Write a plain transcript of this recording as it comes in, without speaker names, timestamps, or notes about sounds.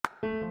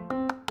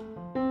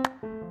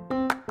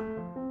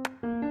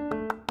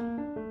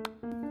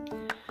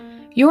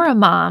You're a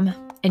mom,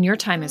 and your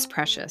time is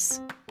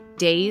precious.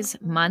 Days,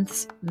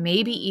 months,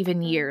 maybe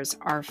even years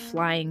are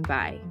flying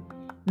by.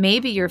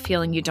 Maybe you're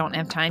feeling you don't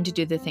have time to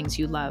do the things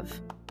you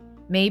love.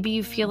 Maybe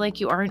you feel like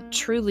you aren't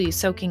truly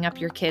soaking up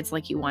your kids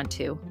like you want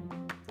to.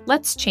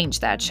 Let's change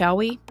that, shall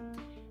we?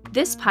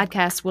 This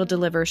podcast will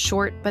deliver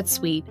short but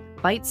sweet,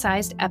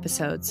 bite-sized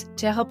episodes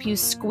to help you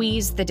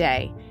squeeze the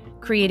day,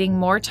 creating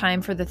more time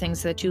for the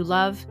things that you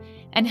love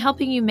and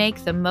helping you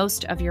make the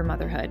most of your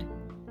motherhood.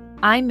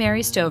 I'm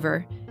Mary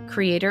Stover,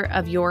 creator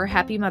of Your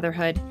Happy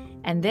Motherhood,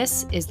 and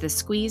this is the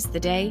Squeeze the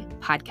Day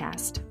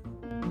podcast.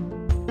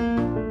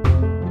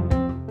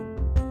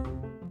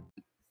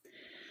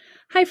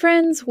 Hi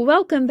friends,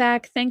 welcome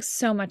back. Thanks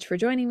so much for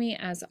joining me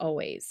as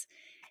always.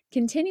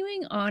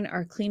 Continuing on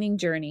our cleaning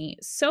journey,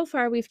 so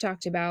far we've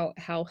talked about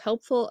how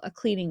helpful a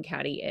cleaning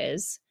caddy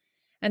is.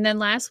 And then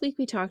last week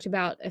we talked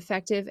about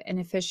effective and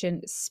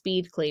efficient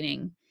speed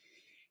cleaning.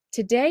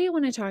 Today I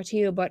want to talk to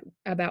you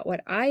about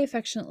what I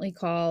affectionately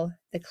call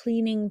the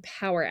cleaning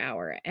power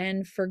hour,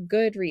 and for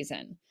good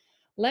reason.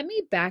 Let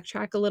me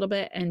backtrack a little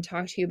bit and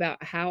talk to you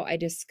about how I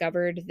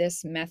discovered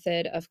this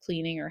method of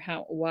cleaning, or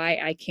why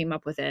I came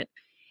up with it,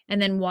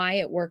 and then why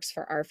it works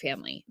for our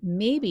family.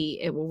 Maybe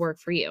it will work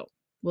for you.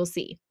 We'll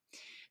see.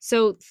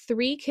 So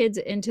 3 kids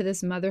into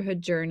this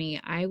motherhood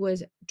journey, I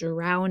was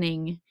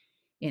drowning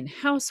in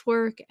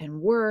housework and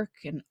work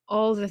and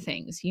all the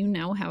things. You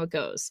know how it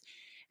goes.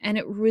 And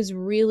it was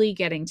really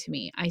getting to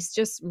me. I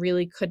just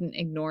really couldn't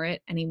ignore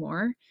it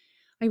anymore.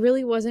 I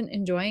really wasn't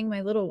enjoying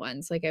my little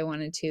ones like I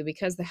wanted to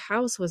because the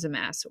house was a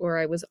mess, or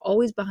I was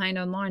always behind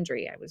on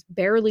laundry. I was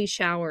barely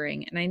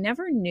showering, and I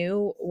never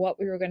knew what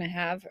we were going to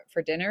have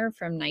for dinner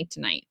from night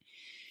to night.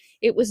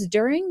 It was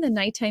during the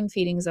nighttime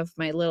feedings of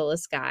my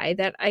littlest guy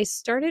that I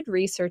started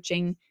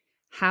researching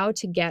how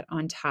to get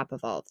on top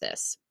of all of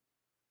this.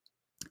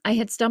 I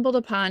had stumbled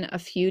upon a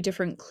few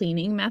different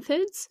cleaning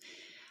methods.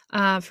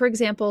 For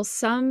example,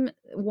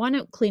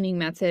 one cleaning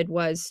method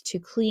was to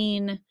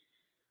clean,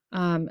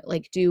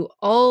 do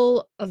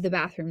all of the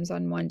bathrooms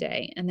on one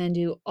day, and then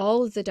do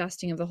all of the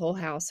dusting of the whole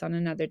house on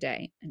another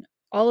day, and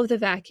all of the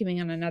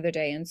vacuuming on another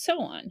day, and so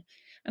on.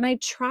 And I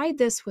tried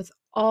this with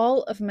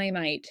all of my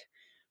might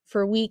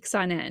for weeks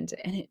on end,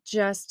 and it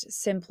just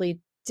simply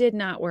did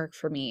not work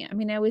for me. I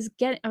mean, I was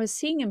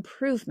seeing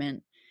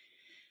improvement,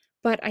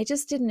 but I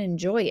just didn't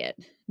enjoy it.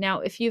 Now,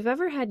 if you've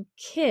ever had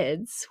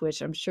kids,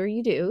 which I'm sure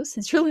you do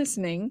since you're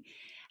listening,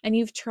 and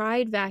you've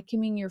tried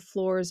vacuuming your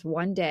floors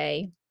one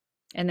day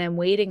and then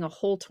waiting a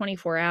whole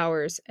 24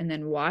 hours and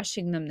then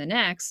washing them the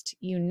next,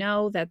 you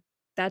know that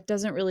that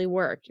doesn't really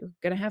work. You're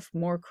going to have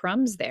more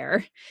crumbs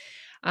there.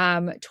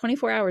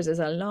 24 hours is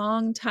a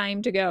long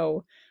time to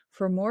go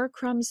for more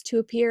crumbs to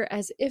appear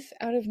as if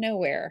out of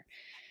nowhere.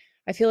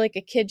 I feel like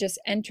a kid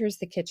just enters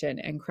the kitchen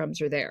and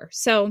crumbs are there.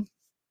 So,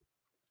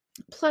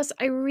 plus,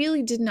 I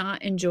really did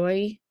not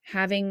enjoy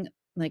having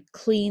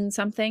clean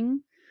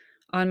something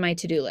on my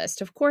to-do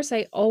list. Of course,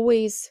 I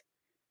always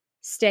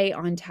stay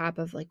on top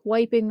of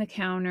wiping the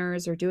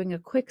counters or doing a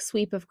quick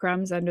sweep of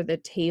crumbs under the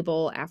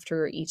table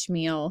after each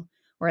meal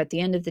or at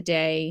the end of the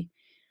day.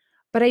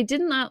 But I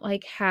did not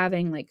like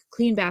having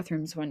clean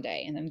bathrooms one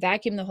day and then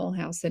vacuum the whole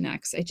house the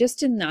next. I just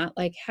did not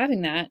like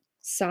having that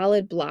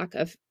solid block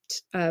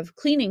of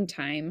cleaning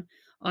time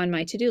on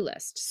my to-do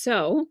list.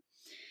 So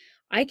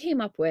I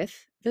came up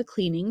with the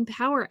cleaning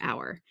power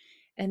hour,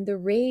 and the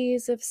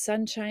rays of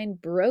sunshine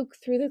broke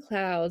through the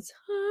clouds.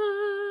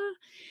 Ah!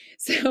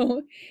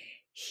 So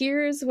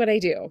here's what I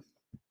do.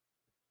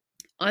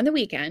 On the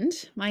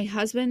weekend, my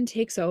husband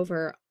takes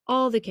over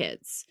all the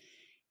kids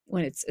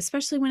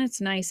especially when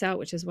it's nice out,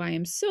 which is why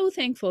I'm so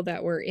thankful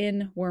that we're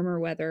in warmer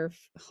weather,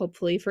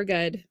 hopefully for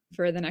good,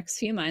 for the next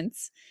few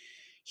months.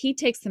 He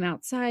takes them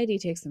outside. He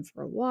takes them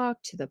for a walk,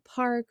 to the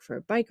park, for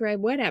a bike ride,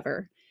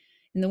 whatever.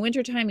 In the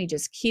wintertime, he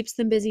just keeps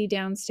them busy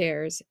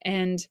downstairs,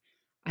 and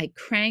I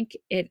crank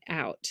it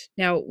out.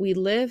 Now, we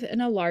live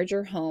in a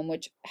larger home,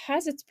 which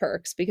has its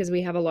perks because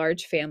we have a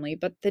large family,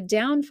 but the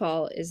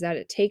downfall is that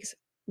it takes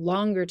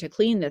longer to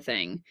clean the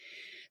thing.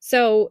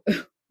 So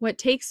what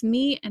takes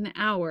me an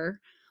hour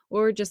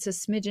or just a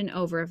smidgen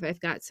over, if I've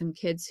got some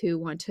kids who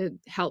want to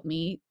help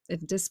me,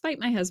 despite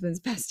my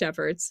husband's best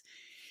efforts,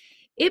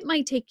 it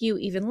might take you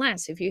even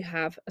less if you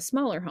have a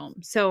smaller home.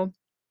 So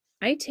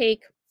I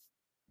take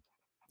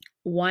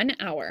 1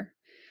 hour.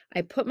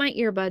 I put my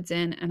earbuds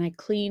in and I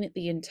clean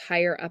the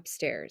entire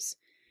upstairs.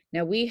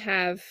 Now we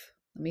have,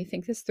 let me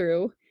think this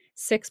through,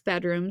 6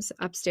 bedrooms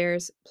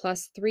upstairs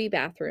plus 3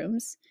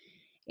 bathrooms.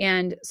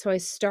 And so I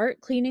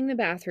start cleaning the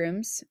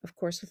bathrooms, of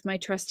course, with my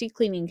trusty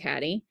cleaning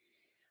caddy.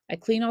 I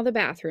clean all the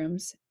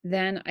bathrooms,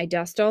 then I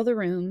dust all the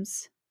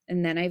rooms,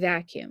 and then I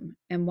vacuum.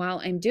 And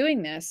while I'm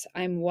doing this,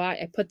 I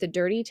put the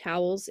dirty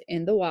towels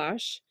in the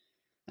wash,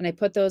 and I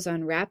put those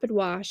on rapid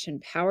wash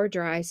and power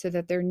dry so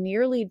that they're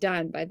nearly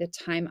done by the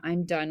time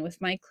I'm done with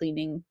my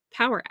cleaning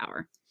power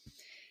hour.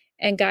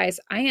 And guys,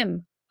 I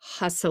am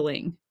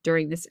hustling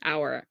during this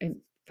hour. If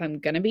if I'm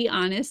going to be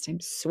honest, I'm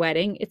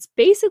sweating. It's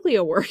basically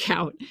a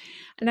workout.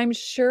 And I'm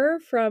sure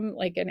from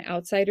like an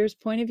outsider's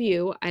point of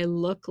view, I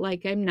look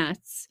like I'm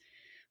nuts,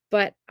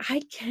 but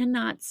I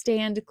cannot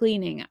stand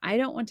cleaning. I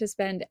don't want to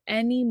spend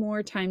any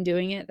more time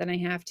doing it than I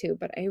have to,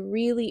 but I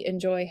really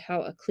enjoy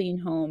how a clean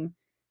home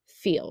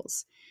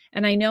feels.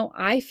 And I know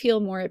I feel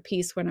more at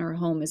peace when our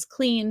home is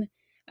clean,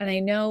 and I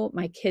know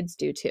my kids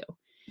do too.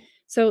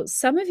 So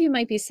some of you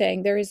might be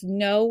saying, there is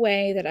no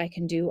way that I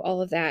can do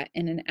all of that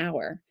in an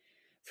hour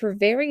for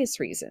various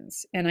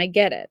reasons. And I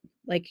get it.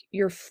 Like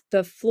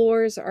the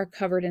floors are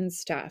covered in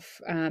stuff.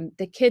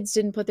 The kids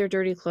didn't put their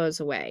dirty clothes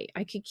away.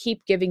 I could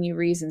keep giving you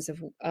reasons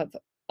of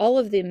all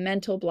of the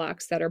mental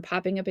blocks that are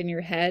popping up in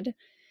your head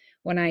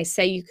when I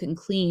say you can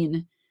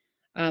clean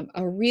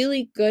a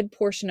really good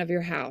portion of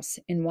your house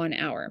in 1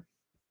 hour.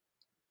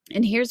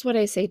 And here's what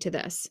I say to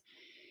this.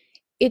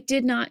 It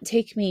did not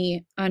take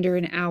me under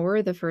an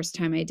hour the first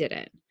time I did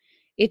it.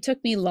 It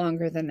took me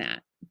longer than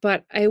that,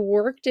 but I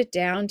worked it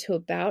down to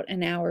about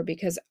an hour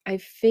because I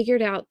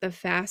figured out the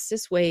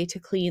fastest way to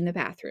clean the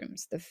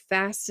bathrooms, the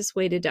fastest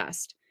way to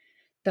dust,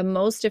 the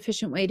most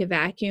efficient way to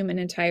vacuum an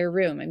entire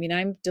room. I mean,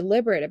 I'm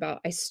deliberate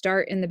about, I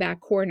start in the back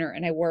corner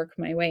and I work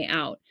my way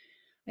out.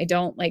 I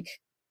don't like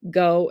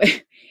go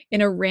in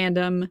a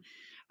random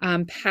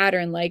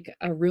pattern like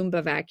a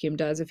Roomba vacuum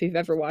does. If you've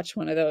ever watched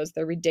one of those,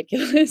 they're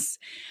ridiculous.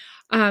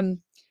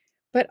 Um,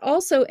 but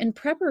also in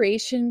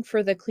preparation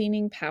for the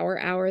cleaning power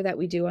hour that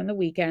we do on the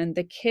weekend,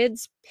 the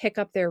kids pick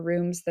up their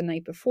rooms the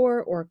night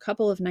before or a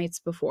couple of nights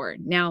before.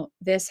 Now,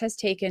 this has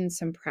taken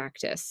some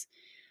practice.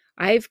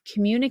 I've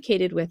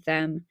communicated with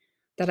them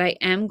that I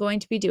am going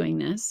to be doing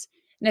this.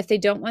 And if they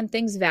don't want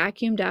things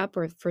vacuumed up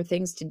or for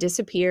things to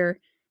disappear,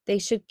 they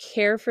should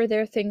care for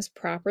their things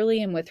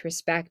properly and with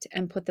respect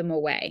and put them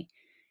away.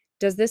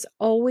 Does this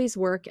always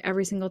work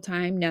every single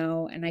time?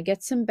 No. And I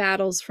get some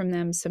battles from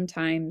them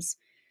sometimes.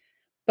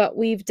 But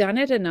we've done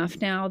it enough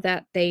now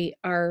that they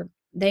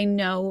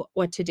know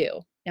what to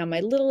do. Now, my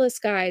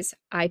littlest guys,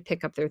 I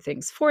pick up their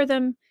things for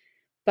them,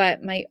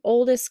 but my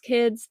oldest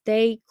kids,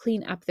 they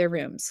clean up their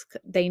rooms.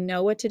 They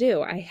know what to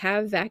do. I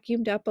have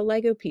vacuumed up a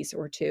Lego piece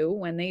or two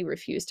when they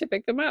refuse to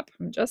pick them up.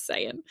 I'm just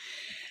saying.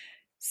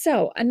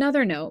 So,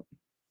 another note,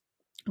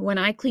 when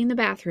I clean the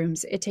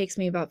bathrooms, it takes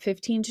me about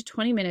 15 to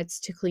 20 minutes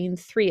to clean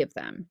 3 of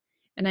them.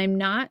 And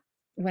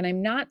when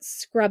I'm not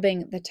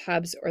scrubbing the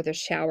tubs or the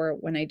shower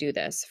when I do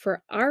this.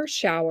 For our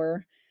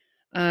shower,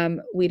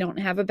 we don't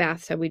have a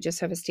bathtub. We just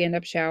have a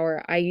stand-up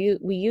shower.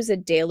 We use a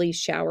daily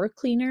shower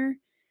cleaner.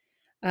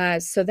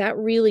 So that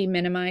really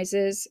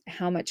minimizes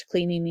how much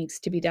cleaning needs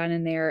to be done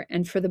in there.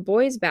 And for the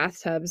boys'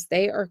 bathtubs,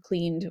 they are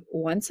cleaned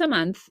once a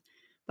month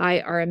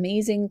by our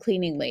amazing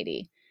cleaning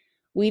lady.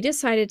 We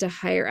decided to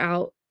hire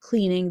out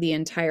cleaning the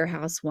entire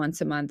house once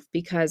a month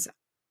because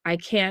I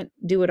can't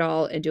do it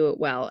all and do it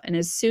well. And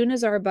as soon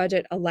as our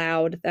budget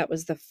allowed, that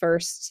was the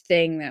first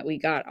thing that we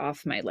got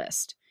off my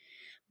list.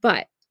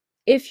 But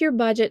if your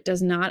budget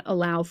does not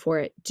allow for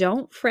it,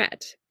 don't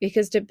fret,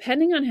 because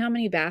depending on how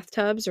many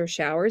bathtubs or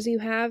showers you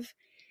have,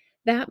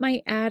 that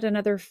might add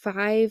another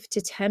 5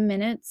 to 10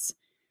 minutes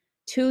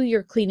to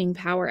your cleaning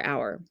power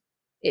hour.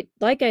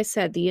 Like I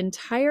said, the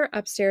entire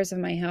upstairs of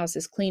my house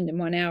is cleaned in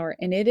 1 hour,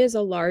 and it is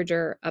a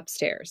larger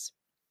upstairs.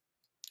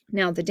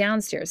 Now, the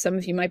downstairs, some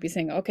of you might be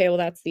saying, okay, well,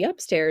 that's the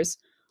upstairs.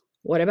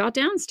 What about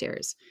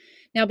downstairs?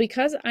 Now,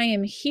 because I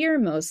am here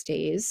most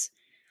days,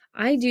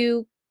 I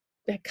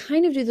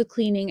kind of do the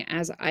cleaning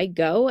as I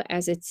go,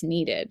 as it's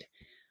needed.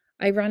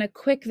 I run a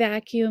quick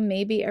vacuum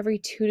maybe every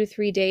 2 to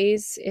 3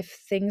 days. If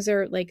things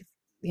are like,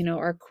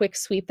 our quick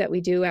sweep that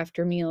we do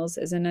after meals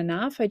isn't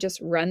enough, I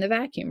just run the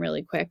vacuum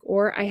really quick,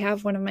 or I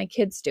have one of my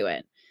kids do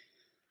it.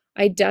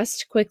 I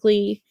dust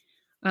quickly.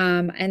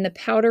 And the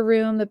powder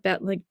room,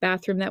 the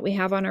bathroom that we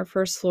have on our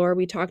first floor,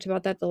 we talked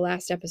about that the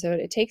last episode.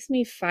 It takes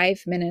me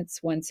 5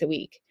 minutes once a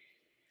week.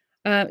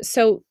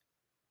 So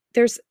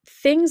there's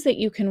things that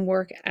you can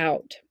work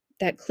out.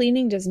 That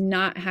cleaning does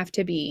not have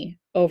to be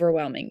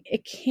overwhelming.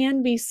 It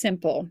can be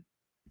simple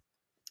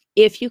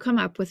if you come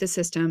up with a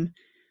system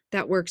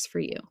that works for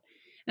you.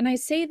 And I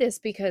say this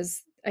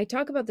because I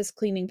talk about this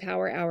cleaning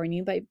power hour, and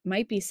you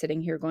might be sitting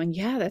here going,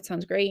 yeah, that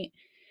sounds great.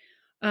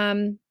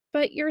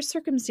 But your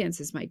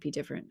circumstances might be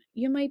different.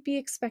 You might be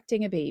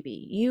expecting a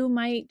baby. You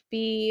might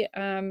be,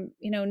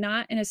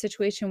 not in a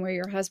situation where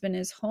your husband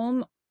is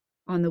home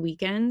on the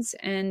weekends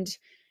and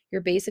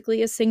you're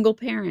basically a single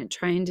parent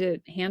trying to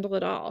handle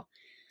it all.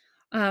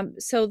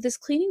 So this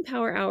cleaning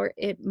power hour,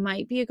 it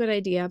might be a good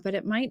idea, but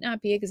it might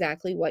not be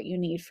exactly what you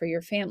need for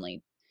your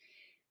family.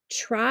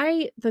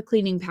 Try the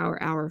cleaning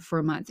power hour for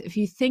a month. If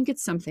you think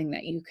it's something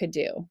that you could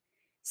do,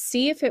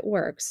 see if it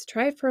works.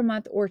 Try it for a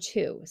month or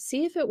 2.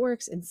 See if it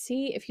works and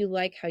see if you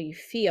like how you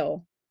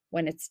feel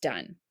when it's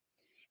done.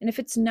 And if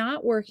it's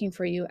not working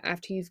for you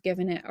after you've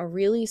given it a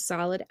really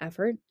solid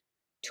effort,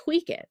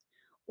 tweak it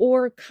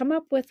or come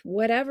up with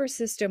whatever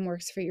system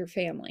works for your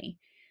family.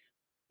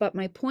 But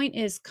my point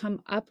is,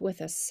 come up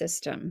with a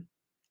system.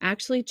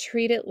 Actually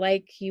treat it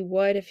like you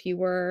would if you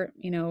were,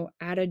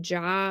 at a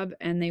job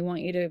and they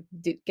want you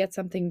to get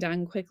something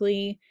done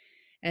quickly.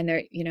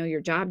 and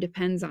your job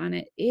depends on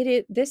it.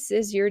 This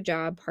is your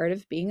job, part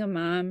of being a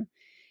mom.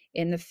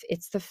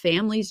 It's the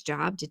family's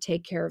job to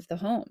take care of the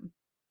home.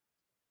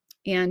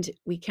 And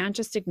we can't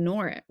just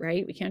ignore it,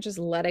 right? We can't just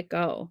let it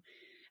go.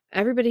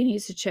 Everybody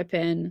needs to chip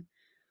in.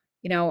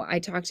 I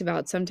talked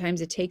about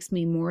sometimes it takes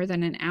me more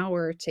than an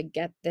hour to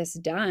get this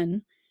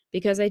done,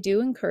 because I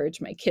do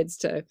encourage my kids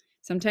to.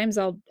 Sometimes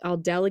I'll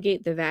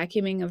delegate the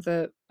vacuuming of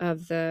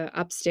the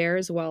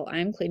upstairs while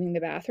I'm cleaning the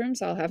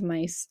bathrooms. I'll have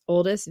my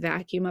oldest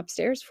vacuum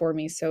upstairs for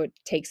me, so it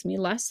takes me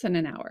less than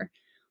an hour.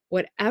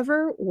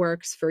 Whatever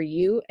works for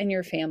you and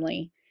your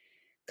family,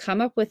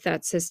 come up with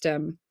that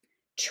system,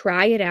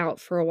 try it out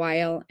for a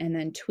while, and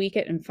then tweak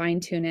it and fine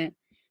tune it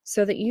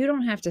so that you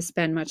don't have to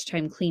spend much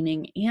time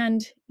cleaning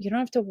and you don't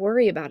have to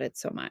worry about it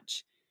so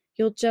much.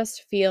 You'll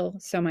just feel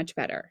so much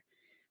better.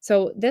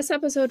 So this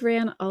episode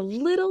ran a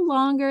little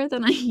longer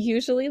than I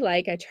usually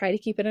like. I try to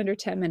keep it under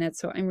 10 minutes,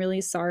 so I'm really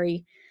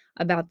sorry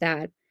about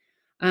that.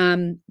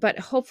 But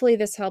hopefully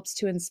this helps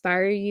to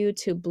inspire you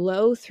to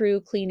blow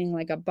through cleaning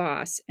like a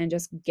boss and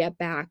just get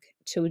back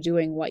to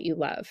doing what you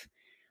love.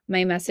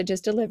 My message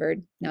is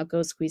delivered. Now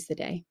go squeeze the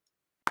day.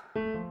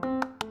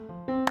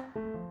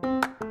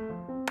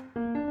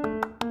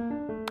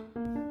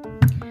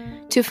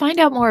 To find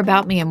out more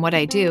about me and what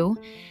I do,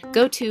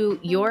 go to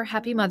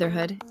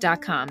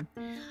yourhappymotherhood.com.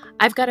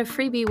 I've got a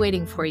freebie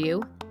waiting for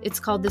you. It's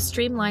called the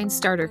Streamline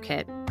Starter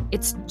Kit.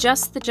 It's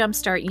just the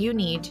jumpstart you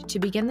need to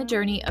begin the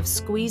journey of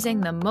squeezing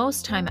the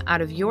most time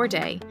out of your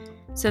day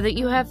so that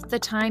you have the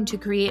time to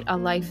create a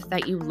life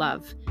that you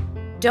love.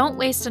 Don't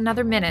waste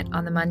another minute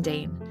on the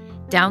mundane.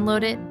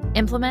 Download it,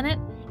 implement it,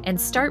 and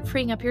start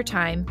freeing up your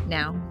time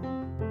now.